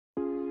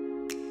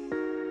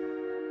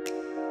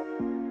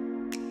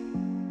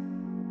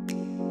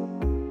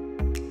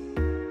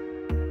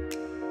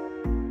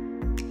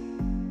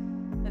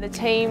The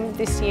team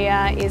this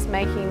year is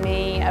making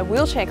me a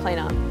wheelchair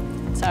cleaner.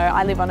 So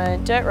I live on a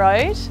dirt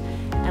road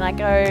and I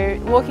go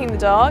walking the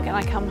dog and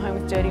I come home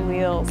with dirty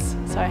wheels.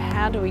 So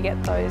how do we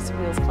get those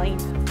wheels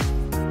cleaned?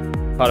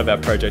 Part of our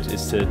project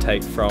is to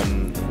take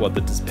from what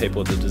the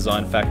people at the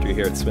design factory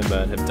here at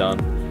Swinburne have done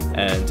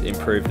and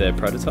improve their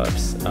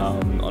prototypes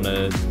on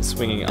a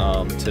swinging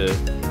arm to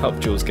help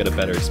Jules get a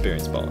better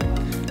experience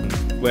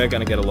bowling. We're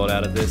going to get a lot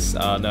out of this,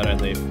 not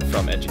only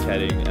from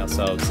educating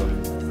ourselves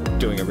on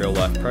doing a real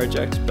life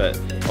project, but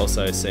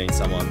also overseeing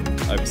someone,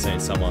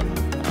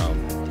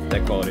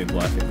 their quality of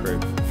life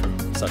improve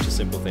from such a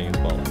simple thing as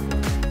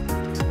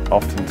bowling.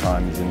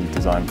 Oftentimes in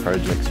design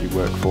projects you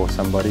work for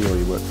somebody or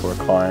you work for a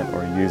client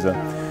or a user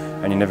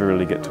and you never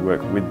really get to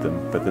work with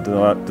them, but the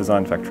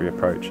design factory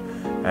approach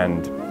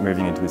and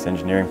moving into this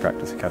engineering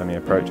practice academy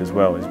approach as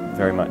well is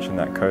very much in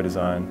that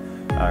co-design,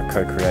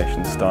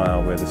 co-creation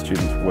style where the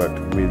students worked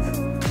with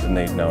the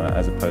need knower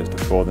as opposed to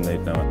for the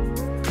need knower.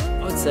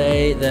 I would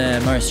say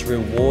the most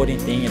rewarding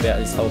thing about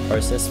this whole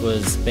process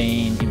was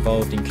being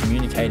involved in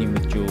communicating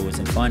with Jules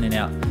and finding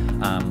out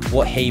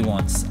what he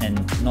wants,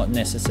 and not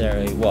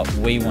necessarily what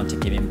we want to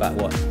give him, but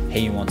what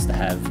he wants to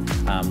have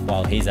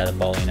while he's at a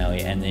bowling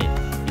alley, and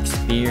the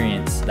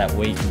experience that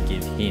we can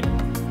give him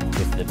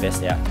with the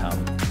best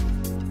outcome.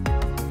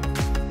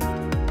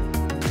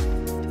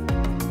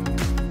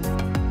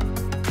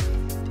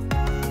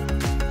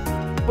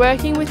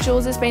 Working with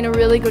Jules has been a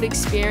really good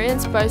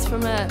experience, both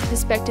from a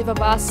perspective of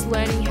us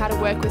learning how to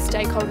work with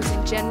stakeholders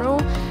in general,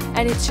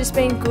 and it's just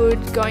been good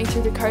going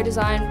through the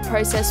co-design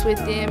process with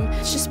him.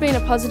 It's just been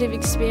a positive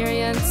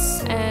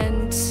experience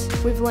and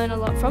we've learned a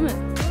lot from it.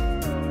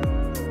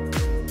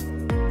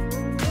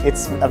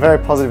 It's a very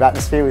positive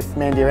atmosphere with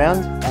Mandy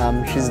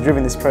around. She's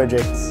driven this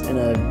project in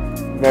a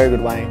very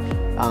good way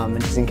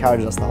and she's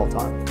encouraged us the whole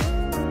time.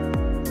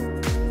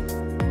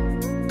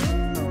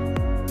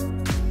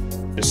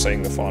 Just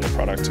seeing the final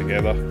product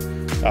together,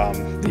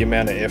 the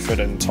amount of effort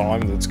and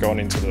time that's gone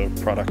into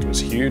the product was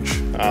huge,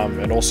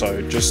 and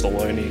also just the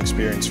learning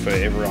experience for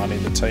everyone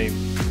in the team.